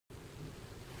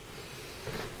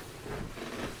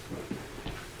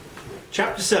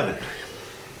Chapter 7.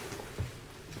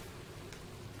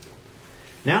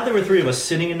 Now there were three of us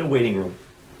sitting in the waiting room,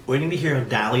 waiting to hear how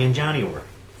Dally and Johnny were.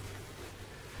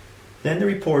 Then the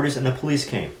reporters and the police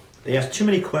came. They asked too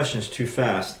many questions too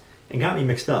fast and got me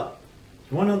mixed up.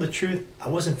 You want to know the truth? I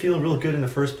wasn't feeling real good in the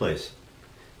first place.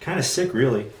 Kind of sick,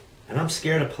 really, and I'm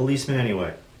scared of policemen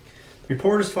anyway. The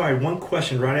reporters fired one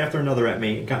question right after another at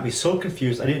me and got me so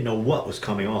confused I didn't know what was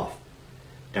coming off.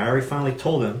 Diary finally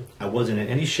told them I wasn't in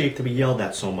any shape to be yelled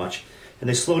at so much, and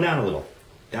they slowed down a little.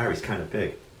 Diary's kind of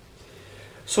big.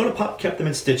 Soda Pop kept them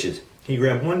in stitches. He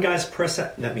grabbed one guy's press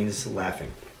hat, that means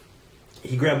laughing.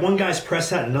 He grabbed one guy's press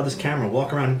hat and another's camera and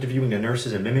walked around interviewing the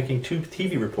nurses and mimicking two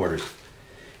TV reporters.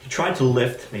 He tried to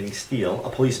lift, meaning steal, a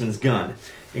policeman's gun,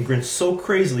 and grinned so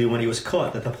crazily when he was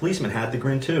caught that the policeman had to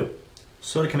grin too.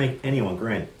 Soda can make anyone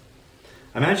grin.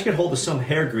 I managed to get hold of some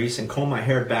hair grease and comb my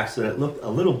hair back so that it looked a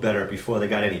little better before they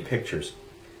got any pictures.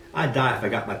 I'd die if I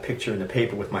got my picture in the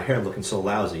paper with my hair looking so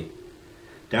lousy.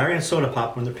 Diary and Soda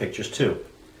Pop were in the pictures too.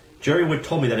 Jerry Wood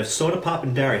told me that if Soda Pop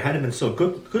and Diary hadn't been so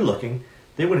good looking,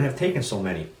 they wouldn't have taken so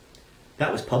many.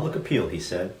 That was public appeal, he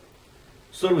said.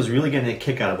 Soda was really getting a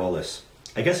kick out of all this.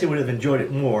 I guess he would have enjoyed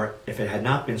it more if it had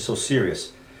not been so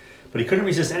serious. But he couldn't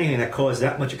resist anything that caused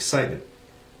that much excitement.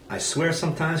 I swear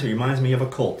sometimes he reminds me of a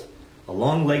colt. A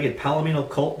long-legged Palomino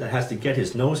colt that has to get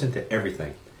his nose into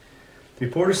everything. The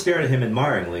reporter stared at him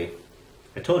admiringly.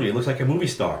 I told you, he looks like a movie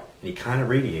star, and he kind of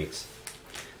radiates.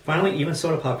 Finally, even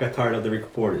Soda Pop got tired of the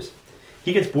reporters.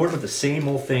 He gets bored with the same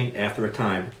old thing after a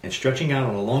time, and stretching out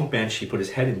on a long bench, he put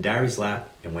his head in Diary's lap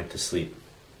and went to sleep.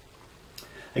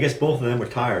 I guess both of them were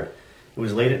tired. It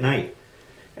was late at night,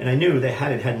 and I knew they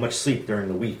hadn't had much sleep during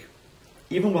the week.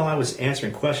 Even while I was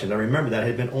answering questions, I remembered that it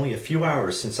had been only a few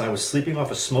hours since I was sleeping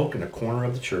off a smoke in a corner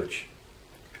of the church.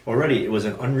 Already, it was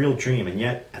an unreal dream, and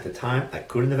yet, at the time, I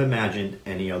couldn't have imagined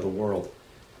any other world.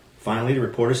 Finally, the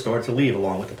reporters started to leave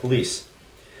along with the police.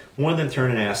 One of them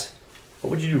turned and asked, "What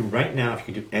would you do right now if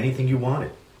you could do anything you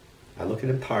wanted?" I looked at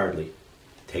him tiredly.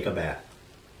 Take a bath.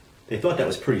 They thought that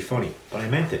was pretty funny, but I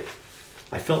meant it.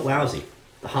 I felt lousy.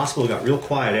 The hospital got real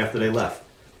quiet after they left.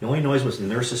 The only noise was the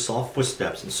nurse's soft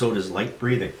footsteps and Soda's light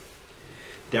breathing.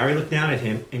 Diary looked down at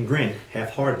him and grinned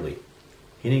half-heartedly.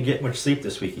 "He didn't get much sleep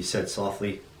this week," he said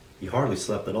softly. "He hardly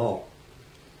slept at all."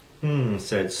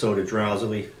 Said Soda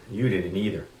drowsily. "You didn't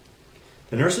either."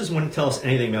 The nurses wouldn't tell us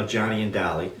anything about Johnny and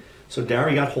Dally, so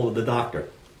Diary got hold of the doctor.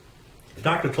 The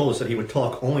doctor told us that he would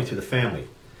talk only to the family,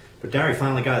 but Diary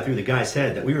finally got it through the guy's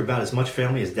head that we were about as much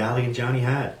family as Dally and Johnny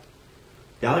had.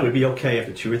 Dally would be okay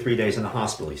after 2 or 3 days in the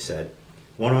hospital, he said.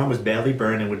 One arm was badly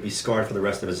burned and would be scarred for the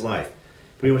rest of his life,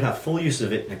 but he would have full use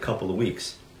of it in a couple of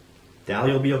weeks.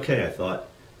 Dally will be okay, I thought.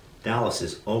 Dallas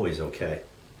is always okay.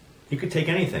 He could take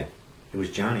anything. It was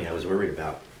Johnny I was worried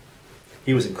about.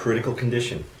 He was in critical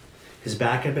condition. His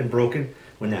back had been broken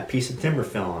when that piece of timber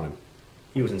fell on him.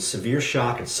 He was in severe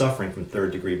shock and suffering from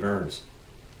third-degree burns.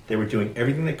 They were doing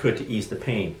everything they could to ease the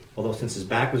pain, although since his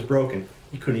back was broken,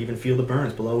 he couldn't even feel the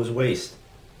burns below his waist.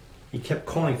 He kept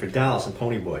calling for Dallas and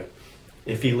Ponyboy.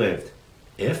 If he lived.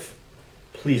 If?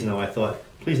 Please no, I thought.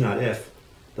 Please not if.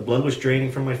 The blood was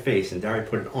draining from my face, and Diary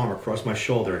put an arm across my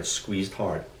shoulder and squeezed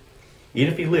hard.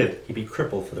 Even if he lived, he'd be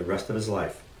crippled for the rest of his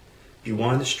life. You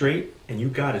wanted it straight, and you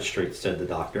got it straight, said the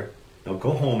doctor. Now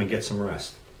go home and get some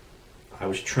rest. I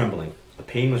was trembling. A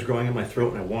pain was growing in my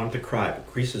throat, and I wanted to cry,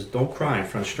 but Greasers don't cry in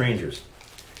front of strangers.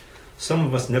 Some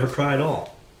of us never cry at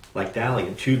all, like Dally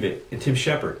and Tubit and Tim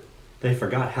Shepard. They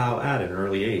forgot how at an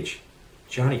early age.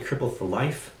 Johnny crippled for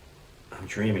life? I'm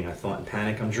dreaming, I thought in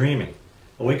panic. I'm dreaming.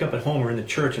 I'll wake up at home or in the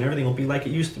church and everything will be like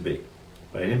it used to be.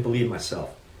 But I didn't believe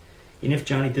myself. Even if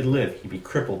Johnny did live, he'd be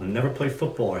crippled and never play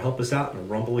football or help us out in a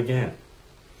rumble again.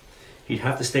 He'd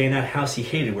have to stay in that house he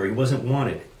hated where he wasn't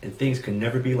wanted, and things could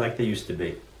never be like they used to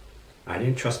be. I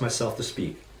didn't trust myself to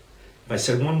speak. If I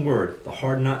said one word, the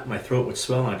hard knot in my throat would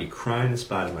swell and I'd be crying in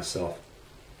spite of myself.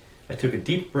 I took a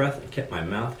deep breath and kept my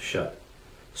mouth shut.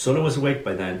 Soda was awake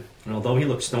by then, and although he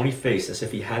looked stony-faced as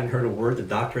if he hadn't heard a word the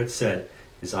doctor had said,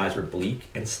 his eyes were bleak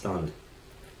and stunned.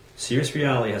 Serious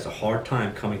reality has a hard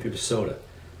time coming through to Soda,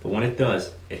 but when it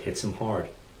does, it hits him hard.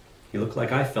 He looked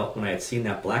like I felt when I had seen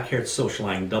that black-haired social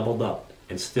lying doubled up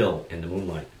and still in the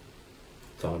moonlight.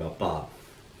 Talking about Bob.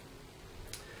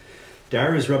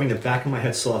 Diary was rubbing the back of my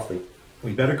head softly.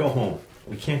 "We better go home.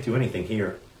 We can't do anything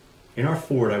here." In our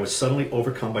Ford, I was suddenly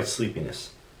overcome by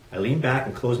sleepiness. I leaned back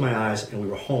and closed my eyes, and we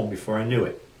were home before I knew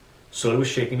it. Soda was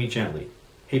shaking me gently.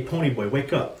 "Hey, Ponyboy,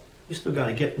 wake up. You still got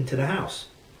to get into the house."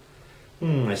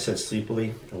 I said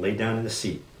sleepily, and lay down in the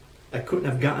seat. I couldn't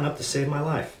have gotten up to save my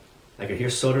life. I could hear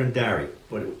Soda and Diary,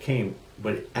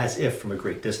 but as if from a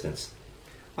great distance.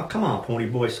 Oh, come on, Pony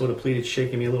Boy, sort of pleaded,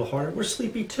 shaking me a little harder. We're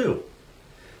sleepy too.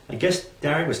 I guess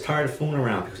Derry was tired of fooling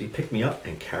around because he picked me up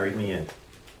and carried me in.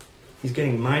 He's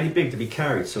getting mighty big to be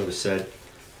carried, Soda said.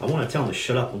 I want to tell him to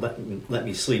shut up and let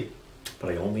me sleep,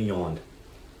 but I only yawned.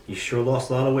 You sure lost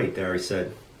a lot of weight, Derry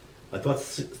said. I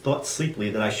thought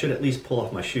sleepily that I should at least pull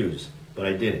off my shoes, but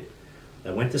I didn't.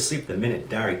 I went to sleep the minute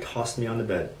Derry tossed me on the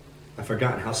bed. I'd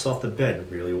forgotten how soft the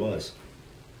bed really was.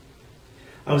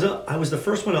 I was the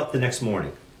first one up the next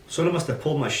morning. Soda must have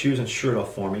pulled my shoes and shirt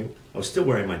off for me. I was still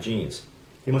wearing my jeans.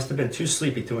 He must have been too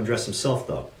sleepy to undress himself,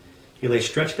 though. He lay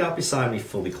stretched out beside me,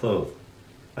 fully clothed.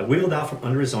 I wiggled out from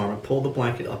under his arm and pulled the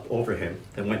blanket up over him,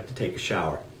 then went to take a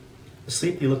shower.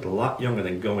 Asleep, he looked a lot younger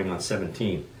than going on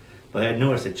 17, but I had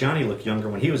noticed that Johnny looked younger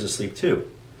when he was asleep, too.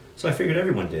 So I figured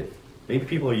everyone did. Maybe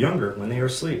people are younger when they are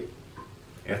asleep.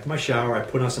 After my shower, I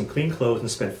put on some clean clothes and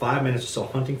spent 5 minutes or so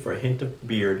hunting for a hint of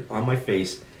beard on my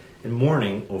face and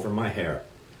mourning over my hair.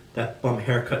 That bum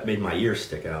haircut made my ears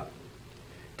stick out.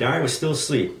 Derry was still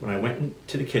asleep when I went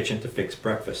into the kitchen to fix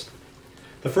breakfast.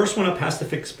 The first one up has to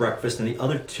fix breakfast and the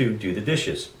other two do the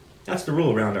dishes. That's the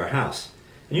rule around our house.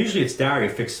 And usually it's Derry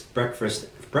who fixes breakfast,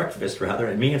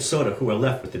 and me and Soda who are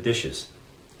left with the dishes.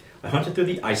 I hunted through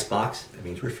the icebox, that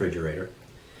means refrigerator,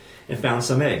 and found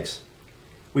some eggs.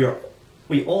 We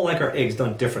all like our eggs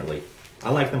done differently. I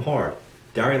like them hard.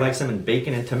 Derry likes them in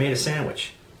bacon and tomato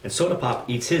sandwich. And Soda Pop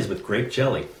eats his with grape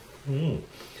jelly.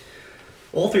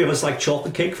 All three of us like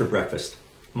chocolate cake for breakfast.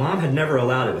 Mom had never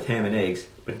allowed it with ham and eggs,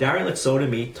 but Derry let Soda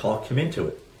and me talk him into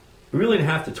it. We really didn't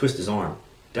have to twist his arm.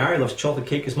 Derry loves chocolate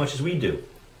cake as much as we do.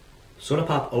 Soda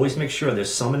Pop always makes sure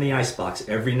there's some in the icebox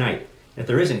every night. If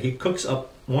there isn't, he cooks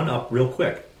one up real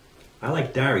quick. I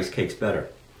like Derry's cakes better.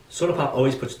 Soda Pop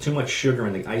always puts too much sugar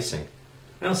in the icing.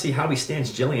 I don't see how he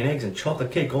stands jelly and eggs and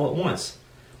chocolate cake all at once,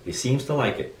 but he seems to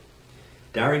like it.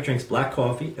 Derry drinks black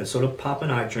coffee, and Soda Pop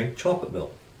and I drink chocolate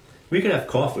milk. We could have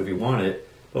coffee if we wanted it,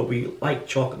 but we like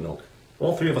chocolate milk.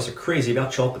 All three of us are crazy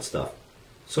about chocolate stuff.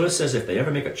 Soda says if they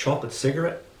ever make a chocolate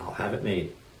cigarette, I'll have it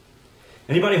made.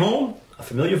 Anybody home? A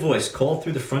familiar voice called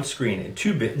through the front screen, and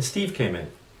 2-Bit and Steve came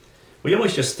in. We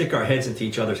always just stick our heads into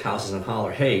each other's houses and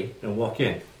holler, hey, and walk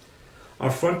in. Our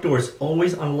front door is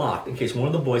always unlocked in case one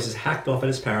of the boys is hacked off at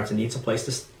his parents and needs a place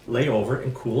to lay over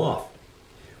and cool off.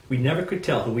 We never could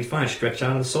tell who we'd find stretched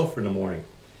out on the sofa in the morning.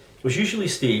 It was usually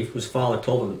Steve, whose father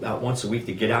told him about once a week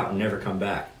to get out and never come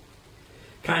back.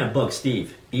 Kind of bugs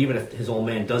Steve, even if his old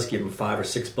man does give him $5 or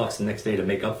 $6 the next day to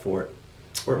make up for it.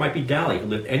 Or it might be Dally, who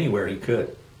lived anywhere he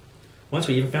could. Once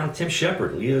we even found Tim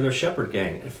Shepard, leader of their Shepard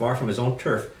gang, and far from his own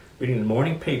turf, reading the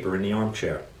morning paper in the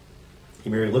armchair. He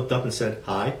merely looked up and said,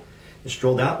 hi, and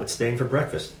strolled out with staying for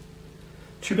breakfast.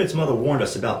 2-Bit's mother warned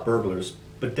us about burglars,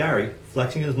 but Derry,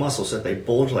 flexing his muscles so that they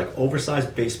bulged like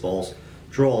oversized baseballs,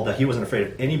 drawled that he wasn't afraid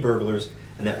of any burglars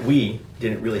and that we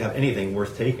didn't really have anything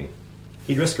worth taking.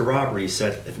 He'd risk a robbery, he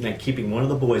said, if it meant keeping one of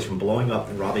the boys from blowing up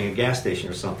and robbing a gas station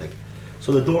or something,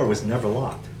 so the door was never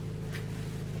locked.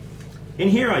 In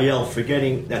here, I yelled,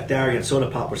 forgetting that Derry and Soda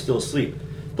Pop were still asleep.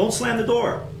 Don't slam the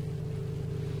door!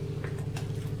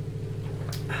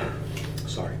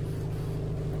 Sorry.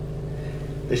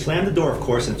 They slammed the door, of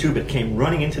course, and 2-Bit came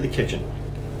running into the kitchen.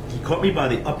 He caught me by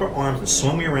the upper arms and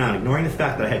swung me around, ignoring the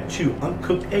fact that I had 2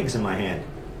 uncooked eggs in my hand.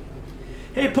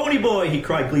 Hey, Pony Boy, he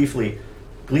cried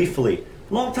gleefully.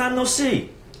 Long time no see.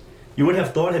 You would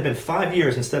have thought it had been 5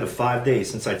 years instead of 5 days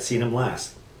since I'd seen him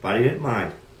last. But I didn't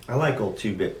mind. I like old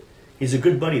 2-Bit. He's a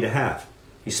good buddy to have.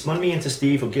 He spun me into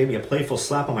Steve, who gave me a playful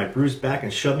slap on my bruised back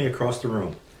and shoved me across the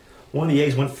room. One of the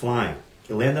eggs went flying.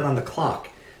 It landed on the clock,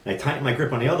 and I tightened my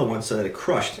grip on the other one so that it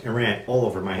crushed and ran all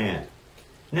over my hand.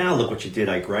 Now look what you did,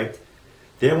 I griped.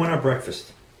 There went our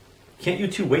breakfast. Can't you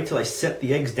two wait till I set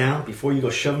the eggs down before you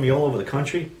go shoving me all over the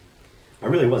country? I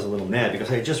really was a little mad because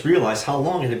I had just realized how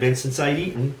long it had been since I'd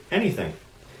eaten anything.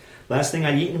 Last thing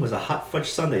I'd eaten was a hot fudge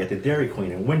sundae at the Dairy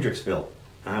Queen in Windricksville.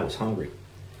 I was hungry.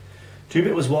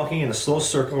 2-Bit was walking in a slow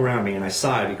circle around me, and I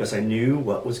sighed because I knew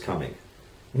what was coming.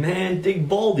 Man, dig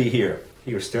Baldy here.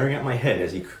 He was staring at my head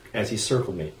as he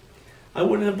circled me. I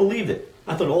wouldn't have believed it.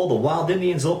 I thought all the wild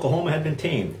Indians of Oklahoma had been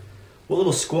tamed. What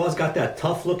little squaw's got that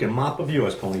tough-looking mop of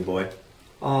yours, Pony Boy?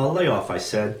 Aw, lay off, I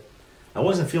said. I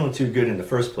wasn't feeling too good in the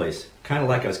first place, kind of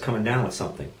like I was coming down with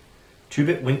something.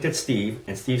 2-Bit winked at Steve,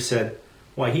 and Steve said,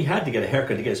 why, he had to get a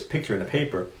haircut to get his picture in the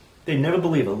paper. They'd never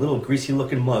believe a little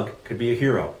greasy-looking mug could be a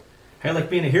hero. How do you like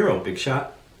being a hero, Big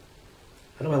Shot?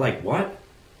 How do I like what?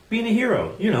 Being a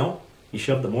hero, you know. He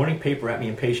shoved the morning paper at me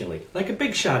impatiently, like a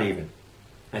big shot even.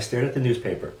 I stared at the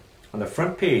newspaper. On the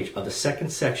front page of the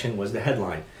second section was the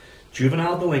headline,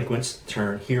 Juvenile Delinquents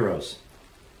Turn Heroes.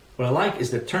 What I like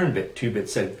is the turn bit, 2-Bit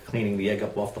said, cleaning the egg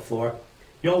up off the floor.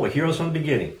 Y'all were heroes from the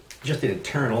beginning. You just didn't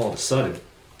turn all of a sudden.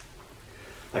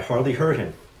 I hardly heard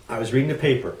him. I was reading the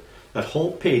paper. That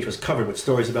whole page was covered with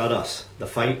stories about us. The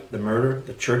fight, the murder,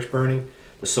 the church burning,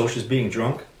 the socials being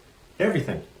drunk.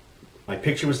 Everything. My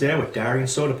picture was there with Darry and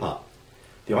Soda Pop.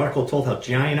 The article told how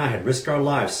Gianni and I had risked our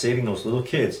lives saving those little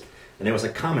kids, and there was a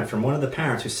comment from one of the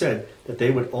parents who said that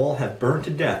they would all have burned to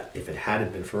death if it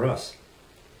hadn't been for us.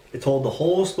 It told the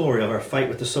whole story of our fight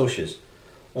with the socials,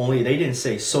 only they didn't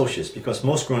say socials because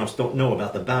most grown-ups don't know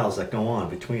about the battles that go on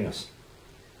between us.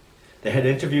 They had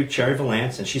interviewed Cherry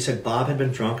Valance, and she said Bob had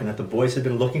been drunk and that the boys had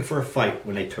been looking for a fight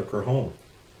when they took her home.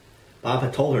 Bob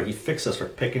had told her he'd fix us for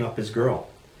picking up his girl.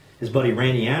 His buddy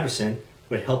Randy Anderson,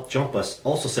 who had helped jump us,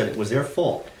 also said it was their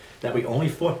fault that we only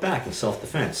fought back in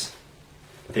self-defense.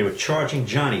 But they were charging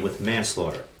Johnny with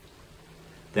manslaughter.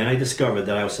 Then I discovered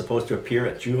that I was supposed to appear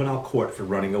at juvenile court for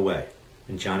running away,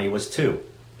 and Johnny was too,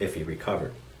 if he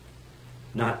recovered.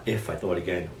 Not if, I thought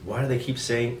again. Why do they keep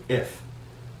saying if?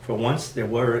 For once, there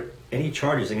weren't any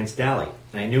charges against Dally,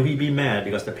 and I knew he'd be mad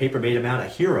because the paper made him out a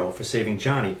hero for saving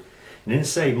Johnny and didn't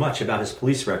say much about his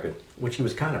police record, which he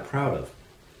was kind of proud of.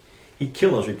 He'd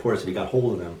kill those reporters if he got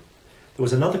hold of them. There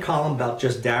was another column about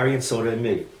just Darry and Soda and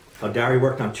me, how Darry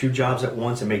worked on 2 jobs at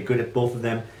once and made good at both of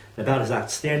them, and about his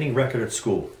outstanding record at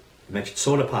school. I mentioned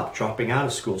Soda Pop dropping out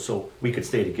of school so we could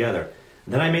stay together.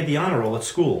 And then I made the honor roll at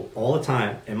school all the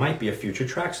time and might be a future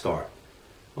track star.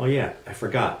 Oh yeah, I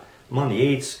forgot. I'm on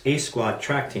the A squad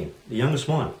track team, the youngest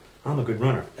one. I'm a good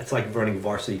runner. That's like running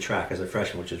varsity track as a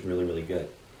freshman, which is really, really good.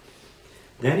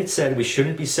 Then it said we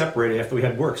shouldn't be separated after we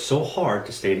had worked so hard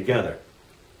to stay together.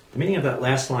 The meaning of that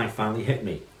last line finally hit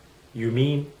me. You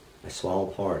mean, I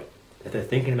swallowed hard, that they're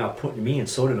thinking about putting me and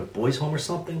Soda in a boys' home or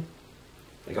something?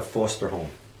 Like a foster home.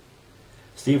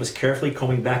 Steve was carefully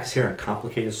combing back his hair in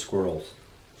complicated swirls.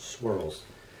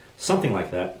 Something like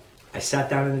that. I sat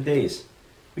down in a daze.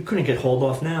 We couldn't get hauled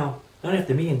off now. Not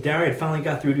after me and Darry had finally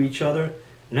got through to each other. And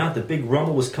now that the big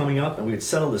rumble was coming up and we had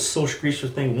settled this social greaser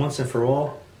thing once and for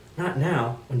all. Not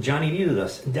now, when Johnny needed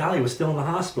us and Dally was still in the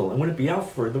hospital and wouldn't be out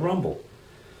for the rumble.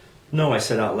 No, I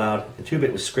said out loud, and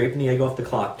Two-Bit was scraping the egg off the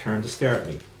clock, turned to stare at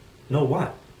me. No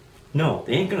what? No,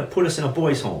 they ain't gonna put us in a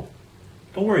boys' home.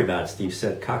 Don't worry about it, Steve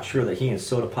said, cocksure that he and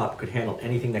Soda Pop could handle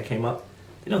anything that came up.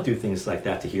 They don't do things like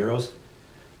that to heroes.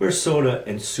 We're Soda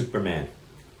and Superman.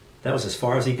 That was as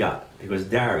far as he got, because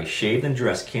Darry, shaved and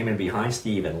dressed, came in behind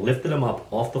Steve and lifted him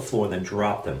up off the floor, then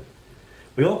dropped him.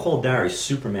 We all called Darry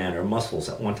Superman or Muscles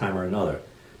at one time or another,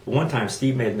 but one time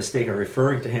Steve made a mistake of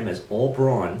referring to him as all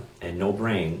brawn and no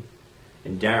brain,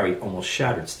 and Darry almost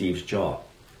shattered Steve's jaw.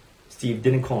 Steve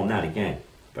didn't call him that again,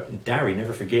 but Darry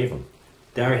never forgave him.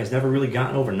 Darry has never really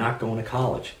gotten over not going to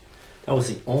college. That was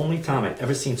the only time I'd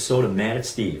ever seen Soda mad at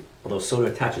Steve, although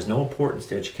Soda attaches no importance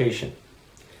to education.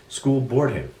 School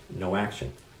bored him, no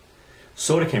action.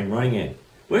 Soda came running in.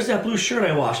 Where's that blue shirt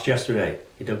I washed yesterday?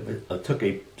 He took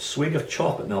a swig of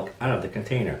chocolate milk out of the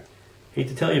container. Hate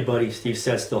to tell you, buddy, Steve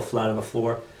said, still flat on the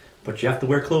floor, but you have to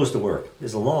wear clothes to work.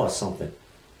 There's a law or something.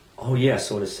 Oh yeah,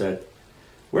 Soda said.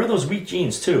 Where are those wheat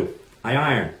jeans, too? I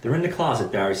ironed. They're in the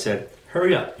closet, Darry said.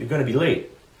 Hurry up, you're going to be late.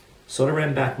 Soda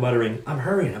ran back muttering, I'm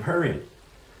hurrying.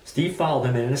 Steve followed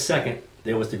him, and in a second,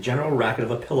 there was the general racket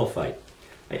of a pillow fight.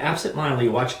 I absent-mindedly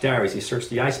watched Darry as he searched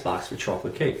the icebox for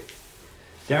chocolate cake.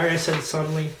 Darry, I said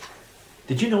suddenly,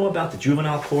 did you know about the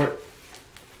juvenile court?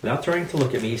 Without turning to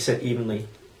look at me, he said evenly,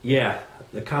 yeah,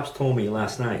 the cops told me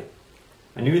last night.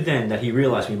 I knew then that he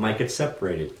realized we might get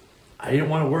separated. I didn't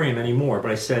want to worry him anymore,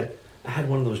 but I said, I had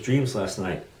one of those dreams last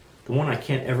night, the one I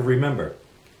can't ever remember.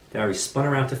 Darry spun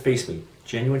around to face me,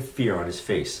 genuine fear on his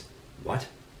face. What?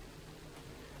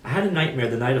 I had a nightmare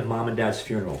the night of Mom and Dad's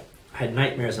funeral. I had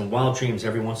nightmares and wild dreams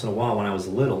every once in a while when I was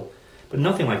little, but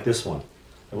nothing like this one.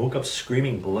 I woke up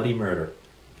screaming bloody murder.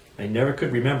 I never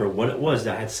could remember what it was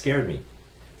that had scared me.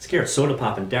 It scared Soda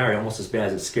Pop and Darry almost as bad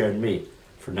as it scared me.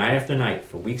 For night after night,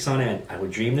 for weeks on end, I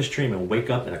would dream this dream and wake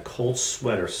up in a cold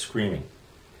sweater screaming.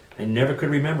 I never could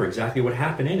remember exactly what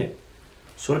happened in it.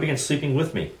 Soda began sleeping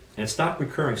with me, and it stopped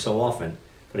recurring so often,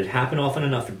 but it happened often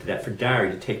enough for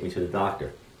Darry to take me to the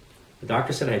doctor. The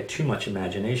doctor said I had too much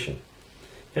imagination.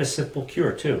 He had a simple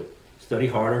cure, too. Study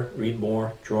harder, read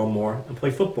more, draw more, and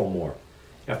play football more.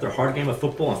 After a hard game of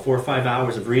football and 4 or 5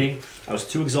 hours of reading, I was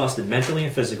too exhausted mentally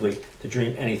and physically to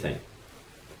dream anything.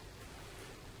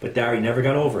 But Darry never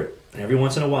got over it, and every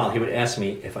once in a while he would ask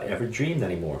me if I ever dreamed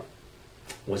anymore.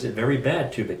 Was it very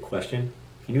bad, Two-Bit questioned.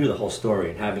 He knew the whole story,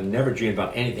 and having never dreamed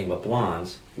about anything but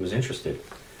blondes, he was interested.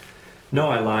 No,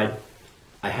 I lied.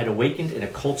 I had awakened in a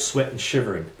cold sweat and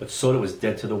shivering, but Soda was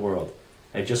dead to the world.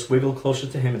 I just wiggled closer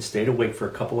to him and stayed awake for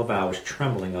a couple of hours,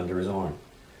 trembling under his arm.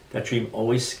 That dream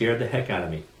always scared the heck out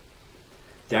of me.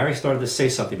 Darry started to say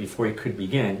something before he could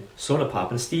begin. Soda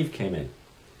Pop and Steve came in.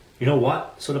 You know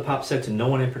what? Soda Pop said to no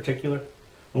one in particular.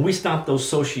 When we stomp those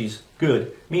Soshis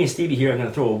good, me and Stevie here are going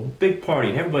to throw a big party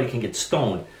and everybody can get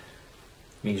stoned.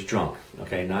 Means drunk,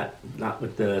 okay? Not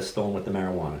with the stoned with the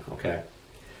marijuana, okay?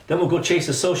 Then we'll go chase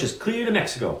the Soshis clear to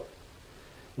Mexico.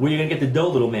 Where are you going to get the dough,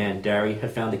 little man? Darry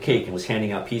had found the cake and was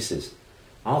handing out pieces.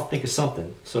 I'll think of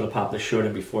something, Soda Pop assured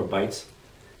him before bites.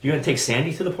 You going to take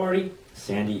Sandy to the party?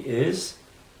 Sandy is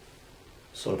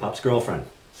Soda Pop's girlfriend.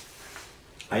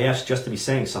 I asked just to be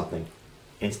saying something.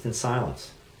 Instant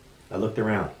silence. I looked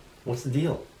around. What's the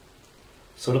deal?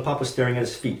 Soda Pop was staring at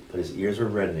his feet, but his ears were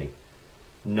reddening.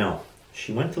 No,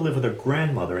 she went to live with her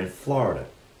grandmother in Florida.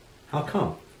 How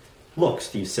come? Look,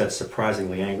 Steve said,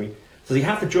 surprisingly angry. Does he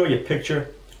have to draw you a picture?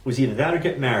 It was either that or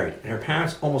get married, and her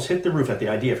parents almost hit the roof at the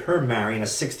idea of her marrying a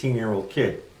 16-year-old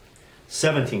kid.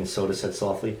 17, Soda said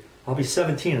softly. I'll be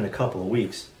 17 in a couple of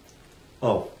weeks.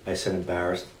 Oh, I said,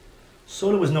 embarrassed.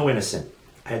 Soda was no innocent.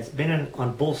 I had been in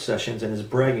on both sessions, and his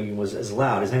bragging was as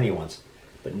loud as anyone's.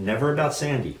 But never about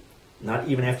Sandy. Not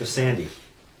even after Sandy.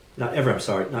 Not ever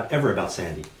about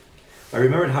Sandy. I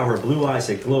remembered how her blue eyes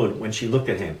had glowed when she looked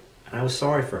at him, and I was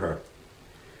sorry for her.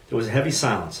 There was a heavy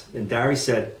silence. Then Darry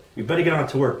said, "You better get on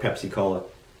to work, Pepsi Cola."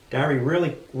 Darry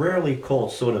rarely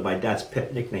called Soda by Dad's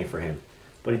pet nickname for him,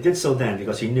 but he did so then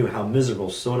because he knew how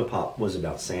miserable Soda Pop was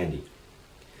about Sandy.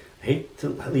 I hate to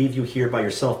leave you here by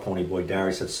yourself, Pony Boy,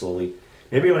 Darry said slowly.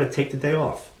 Maybe I ought to take the day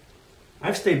off.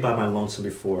 I've stayed by my lonesome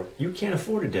before. You can't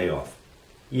afford a day off.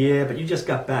 Yeah, but you just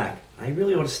got back. I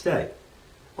really ought to stay.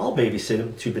 I'll babysit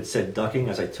him, Two-Bit said, ducking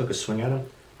as I took a swing at him.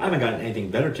 I haven't got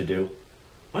anything better to do.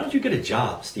 Why don't you get a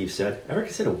job, Steve said. Ever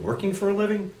consider working for a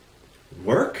living?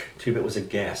 Work? Two-Bit was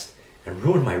aghast. And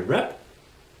ruin my rep?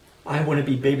 I wouldn't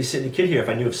be babysitting a kid here if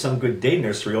I knew of some good day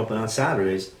nursery open on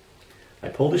Saturdays. I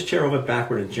pulled his chair over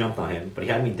backward and jumped on him, but he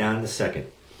had me down in a second.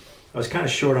 I was kind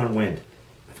of short on wind.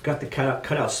 I forgot to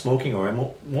cut out smoking or I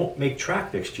won't make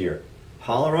track next year.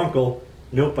 Holler, Uncle.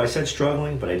 Nope, I said,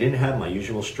 struggling, but I didn't have my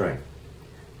usual strength.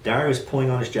 Darry was pulling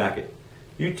on his jacket.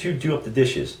 You two do up the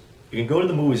dishes. You can go to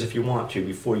the movies if you want to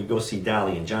before you go see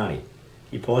Dally and Johnny.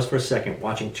 He paused for a second,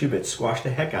 watching Two-Bit squash the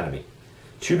heck out of me.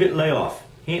 Two-Bit, lay off.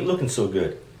 He ain't looking so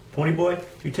good. Pony Boy,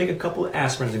 you take a couple of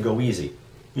aspirins and go easy.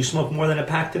 You smoke more than a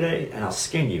pack today, and I'll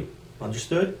skin you.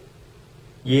 Understood?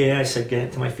 Yeah, I said,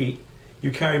 getting to my feet.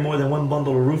 You carry more than one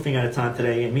bundle of roofing at a time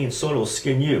today, and me and Soda will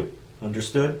skin you.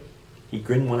 Understood? He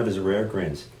grinned one of his rare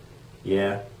grins.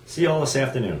 Yeah, see you all this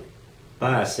afternoon.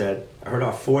 Bye, I said. I heard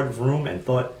our Ford vroom and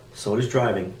thought, Soda's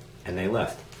driving, and they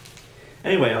left.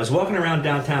 Anyway, I was walking around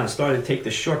downtown and started to take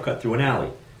the shortcut through an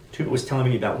alley. Two-Bit was telling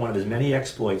me about one of his many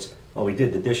exploits while we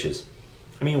did the dishes.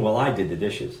 While I did the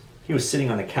dishes. He was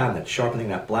sitting on the cabinet, sharpening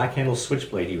that black-handled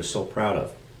switchblade he was so proud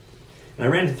of. And I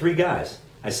ran into three guys.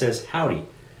 I says, howdy. And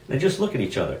they just look at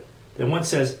each other. Then one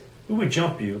says, we would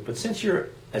jump you, but since you're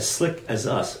as slick as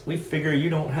us, we figure you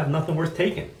don't have nothing worth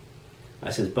taking.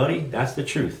 I says, buddy, that's the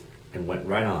truth, and went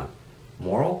right on.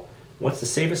 Moral? What's the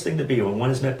safest thing to be when one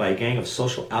is met by a gang of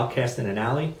social outcasts in an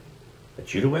alley? A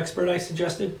judo expert, I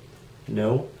suggested.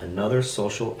 No, another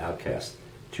social outcast.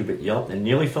 Two-Bit yelped and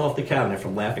nearly fell off the cabinet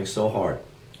from laughing so hard.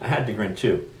 I had to grin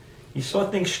too. He saw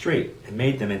things straight and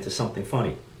made them into something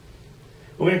funny.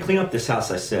 We're going to clean up this house,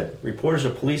 I said. Reporters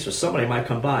or police or somebody might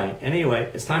come by.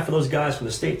 Anyway, it's time for those guys from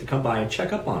the state to come by and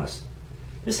check up on us.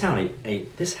 This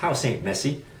house ain't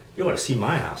messy. You ought to see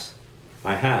my house.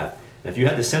 I have. And if you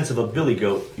had the sense of a billy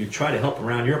goat, you'd try to help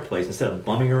around your place instead of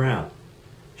bumming around.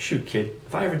 Shoot, kid,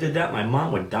 if I ever did that, my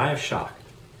mom would die of shock.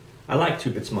 I liked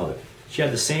Two-Bit's mother. She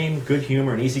had the same good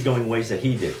humor and easygoing ways that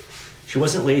he did. She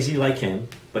wasn't lazy like him,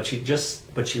 but she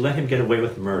let him get away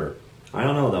with murder. I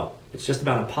don't know, though. It's just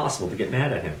about impossible to get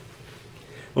mad at him.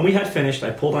 When we had finished,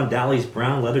 I pulled on Dally's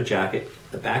brown leather jacket,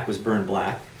 the back was burned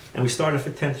black, and we started for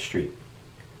 10th Street.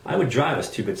 I would drive us,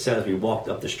 Two-Bit said as we walked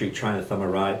up the street trying to thumb a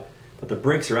ride, but the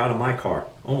brakes are out of my car.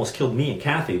 Almost killed me and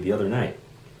Kathy the other night.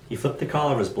 He flipped the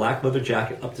collar of his black leather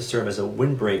jacket up to serve as a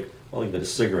windbreak while he lit a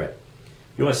cigarette.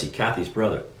 You ought to see Kathy's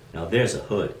brother. Now there's a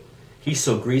hood. He's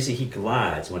so greasy he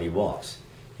glides when he walks.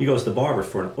 He goes to the barber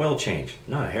for an oil change,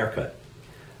 not a haircut.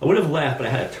 I would have laughed, but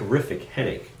I had a terrific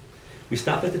headache. We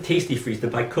stopped at the Tasty Freeze to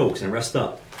buy Cokes and rest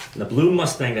up, and the blue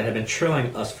Mustang that had been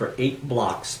trailing us for 8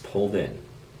 blocks pulled in.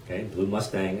 Okay, blue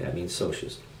Mustang, that means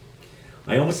Sochas.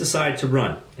 I almost decided to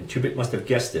run, and Two-Bit must have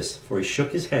guessed this, for he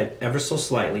shook his head ever so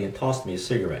slightly and tossed me a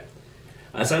cigarette.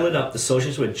 As I lit up, the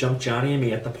Sochas who had jumped Johnny and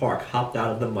me at the park hopped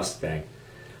out of the Mustang.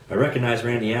 I recognized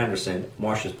Randy Anderson,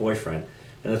 Marcia's boyfriend,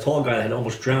 and the tall guy that had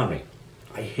almost drowned me.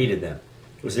 I hated them.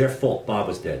 It was their fault Bob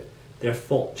was dead. Their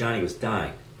fault Johnny was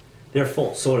dying. Their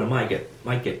fault so that I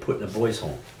might get put in a boys'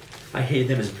 home. I hated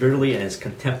them as bitterly and as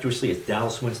contemptuously as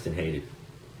Dallas Winston hated.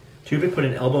 Two-Bit put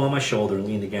an elbow on my shoulder and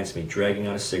leaned against me, dragging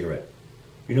on a cigarette.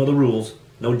 You know the rules.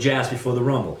 No jazz before the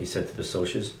rumble, he said to the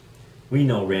Socs. We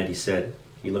know, Randy said.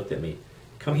 He looked at me.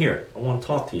 Come here. I want to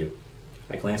talk to you.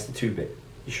 I glanced at Two-Bit.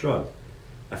 He shrugged.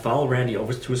 I followed Randy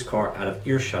over to his car out of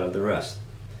earshot of the rest.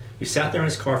 We sat there in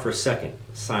his car for a second,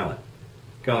 silent.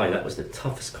 Golly, that was the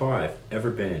toughest car I've ever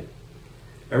been in.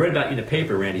 I read about you in the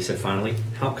paper, Randy said finally.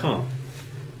 How come?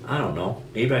 I don't know.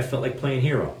 Maybe I felt like playing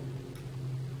hero.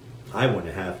 I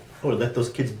wouldn't have. I would have let those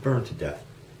kids burn to death.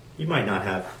 You might not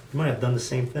have. You might have done the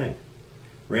same thing.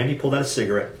 Randy pulled out a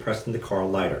cigarette and pressed in the car a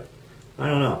lighter. I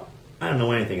don't know. I don't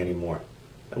know anything anymore.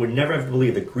 I would never have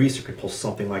believed that Greaser could pull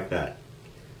something like that.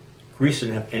 Greaser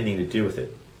didn't have anything to do with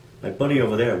it. My buddy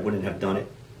over there wouldn't have done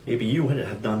it. Maybe you wouldn't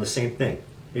have done the same thing.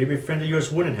 Maybe a friend of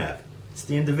yours wouldn't have. It's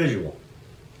the individual.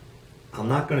 I'm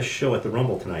not going to show at the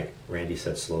Rumble tonight, Randy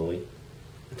said slowly.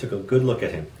 I took a good look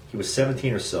at him. He was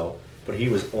 17 or so, but he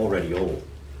was already old.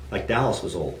 Like Dallas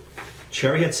was old.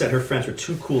 Cherry had said her friends were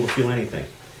too cool to feel anything.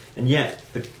 And yet,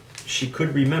 she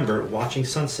could remember watching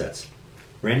sunsets.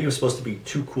 Randy was supposed to be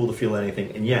too cool to feel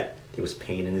anything, and yet there was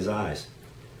pain in his eyes.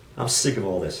 I'm sick of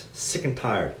all this. Sick and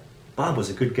tired. Bob was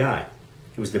a good guy.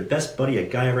 He was the best buddy a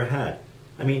guy ever had.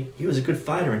 I mean, he was a good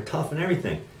fighter and tough and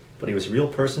everything, but he was a real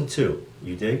person too.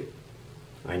 You dig?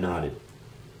 I nodded.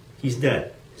 He's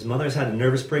dead. His mother has had a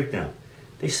nervous breakdown.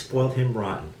 They spoiled him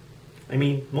rotten. I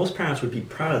mean, most parents would be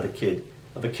proud of a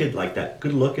kid like that,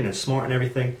 good looking and smart and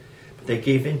everything, but they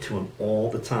gave in to him all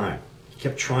the time. He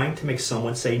kept trying to make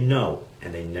someone say no,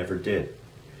 and they never did.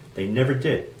 They never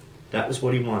did. That was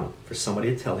what he wanted, for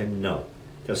somebody to tell him no.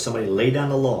 To have somebody lay down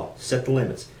the law, set the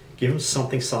limits, give him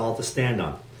something solid to stand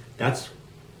on. That's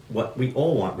what we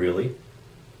all want, really.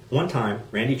 One time,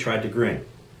 Randy tried to grin,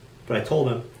 but I told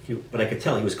him, but I could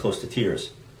tell he was close to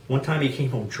tears. One time he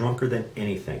came home drunker than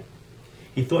anything.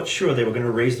 He thought sure they were going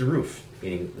to raise the roof,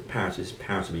 meaning his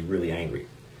parents would be really angry.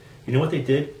 You know what they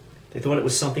did? They thought it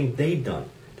was something they'd done.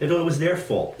 They thought it was their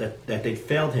fault, that they'd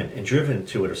failed him and driven him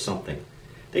to it or something.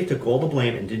 They took all the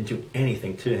blame and didn't do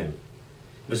anything to him.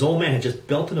 If his old man had just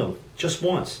belted him just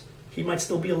once, he might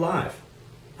still be alive.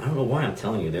 I don't know why I'm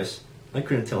telling you this. I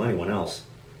couldn't tell anyone else.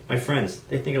 My friends,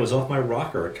 they think I was off my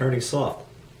rocker or turning soft.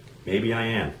 Maybe I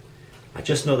am. I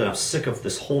just know that I'm sick of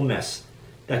this whole mess.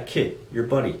 That kid, your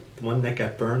buddy, the one that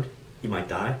got burned, he might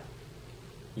die.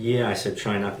 Yeah, I said,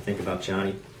 trying not to think about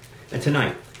Johnny. And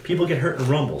tonight, people get hurt in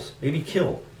rumbles, maybe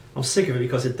killed. I'm sick of it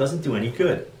because it doesn't do any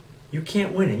good. You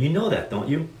can't win, and you know that, don't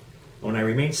you? When I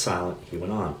remained silent, he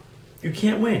went on. You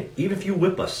can't win, even if you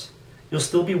whip us. You'll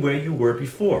still be where you were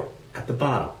before, at the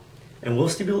bottom. And we'll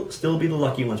still be the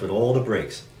lucky ones with all the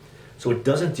breaks. So it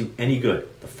doesn't do any good.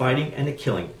 The fighting and the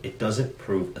killing, it doesn't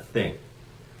prove a thing.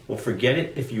 Well, forget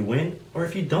it if you win or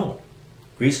if you don't.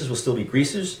 Greasers will still be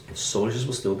greasers, and soldiers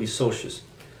will still be Socs.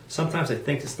 Sometimes I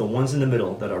think it's the ones in the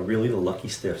middle that are really the lucky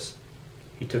stiffs.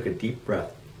 He took a deep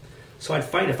breath. So I'd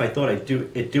fight if I thought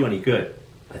it'd do any good.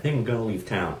 I think I'm going to leave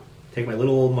town. Take my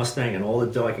little old Mustang and all the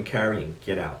dough I can carry and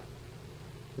get out.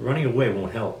 Running away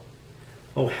won't help.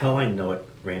 Oh, hell, I know it,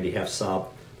 Randy half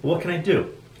sobbed. But what can I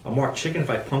do? I'll mark chicken if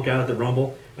I punk out at the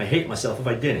Rumble. I hate myself if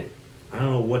I didn't. I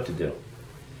don't know what to do.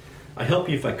 I'd help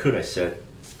you if I could, I said.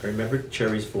 I remembered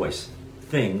Cherry's voice.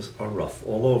 Things are rough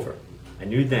all over. I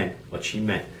knew then what she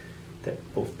meant. That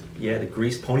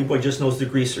the Pony Boy just knows the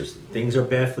greasers. Things are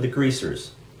bad for the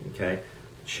greasers. Okay?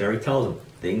 Cherry tells him,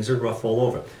 things are rough all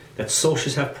over. That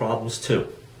Socs have problems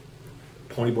too.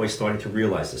 Pony Boy's starting to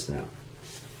realize this now.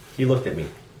 He looked at me.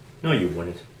 No, you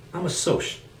wouldn't. I'm a Soc.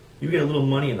 You get a little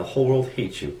money and the whole world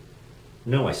hates you.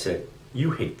 No, I said,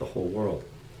 you hate the whole world.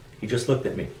 He just looked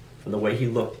at me. From the way he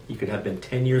looked, he could have been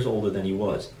 10 years older than he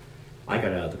was. I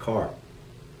got out of the car.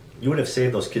 You would have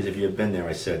saved those kids if you had been there,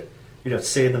 I said. You'd have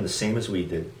saved them the same as we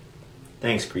did.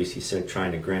 Thanks, Grease, he said,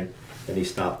 trying to grin. Then he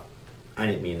stopped. I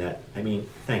didn't mean that. I mean,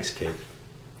 thanks, kid.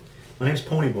 My name's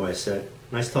Pony Boy, I said.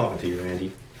 Nice talking to you,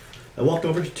 Randy. I walked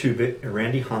over to Two-Bit, and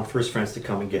Randy honked for his friends to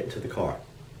come and get into the car.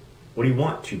 What do you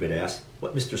want? Two-Bit asked.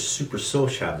 What Mr. Super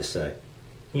Soc have to say?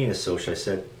 He ain't a Soc, I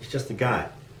said. He's just a guy.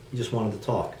 He just wanted to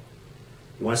talk.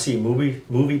 You want to see a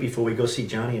movie before we go see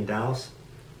Johnny in Dallas?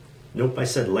 Nope, I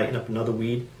said, lighting up another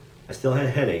weed. I still had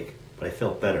a headache, but I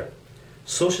felt better.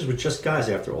 Socs were just guys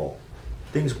after all.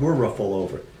 Things were rough all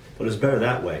over, but it was better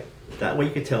that way. That way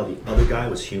you could tell the other guy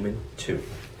was human too.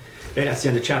 Okay, that's the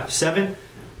end of chapter 7.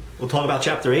 We'll talk about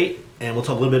chapter 8, and we'll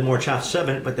talk a little bit more chapter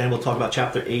 7, but then we'll talk about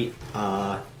chapter 8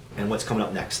 and what's coming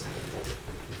up next.